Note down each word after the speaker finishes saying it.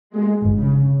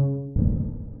I'm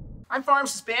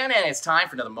Pharmacist Ben, and it's time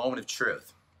for another moment of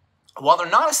truth. While they're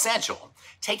not essential,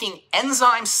 taking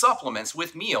enzyme supplements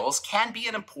with meals can be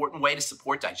an important way to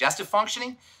support digestive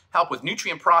functioning, help with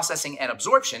nutrient processing and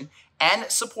absorption, and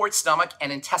support stomach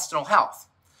and intestinal health.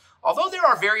 Although there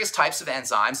are various types of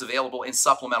enzymes available in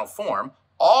supplemental form,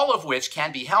 all of which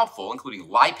can be helpful, including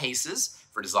lipases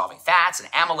for dissolving fats and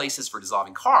amylases for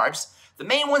dissolving carbs, the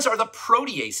main ones are the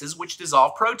proteases, which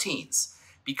dissolve proteins.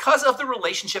 Because of the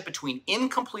relationship between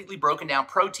incompletely broken down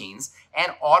proteins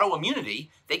and autoimmunity,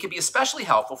 they can be especially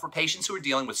helpful for patients who are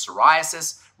dealing with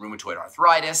psoriasis, rheumatoid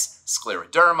arthritis,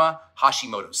 scleroderma,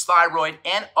 Hashimoto's thyroid,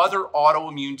 and other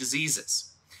autoimmune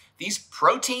diseases. These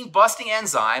protein-busting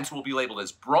enzymes will be labeled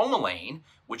as bromelain,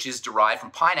 which is derived from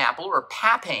pineapple, or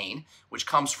papain, which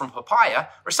comes from papaya,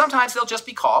 or sometimes they'll just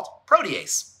be called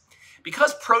protease.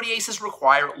 Because proteases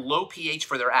require low pH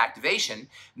for their activation,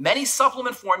 many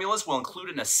supplement formulas will include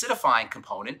an acidifying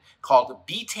component called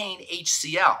betaine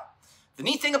HCl. The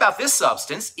neat thing about this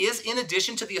substance is, in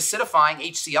addition to the acidifying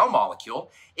HCl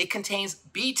molecule, it contains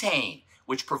betaine,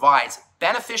 which provides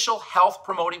beneficial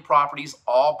health-promoting properties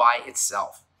all by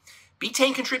itself.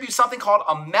 Betaine contributes something called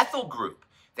a methyl group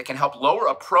that can help lower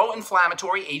a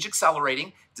pro-inflammatory,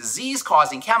 age-accelerating,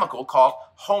 disease-causing chemical called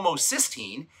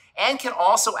homocysteine, and can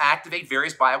also activate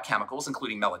various biochemicals,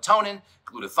 including melatonin,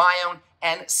 glutathione,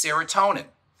 and serotonin.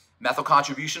 Methyl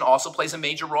contribution also plays a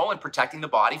major role in protecting the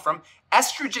body from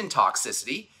estrogen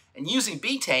toxicity, and using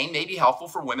betaine may be helpful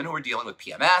for women who are dealing with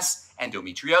PMS,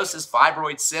 endometriosis,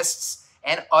 fibroid cysts,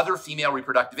 and other female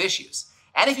reproductive issues.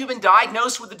 And if you've been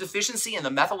diagnosed with a deficiency in the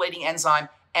methylating enzyme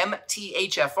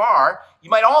MTHFR, you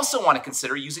might also want to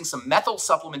consider using some methyl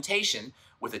supplementation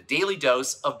with a daily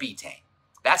dose of betaine.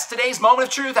 That's today's moment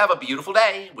of truth. Have a beautiful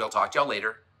day. We'll talk to y'all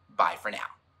later. Bye for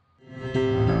now.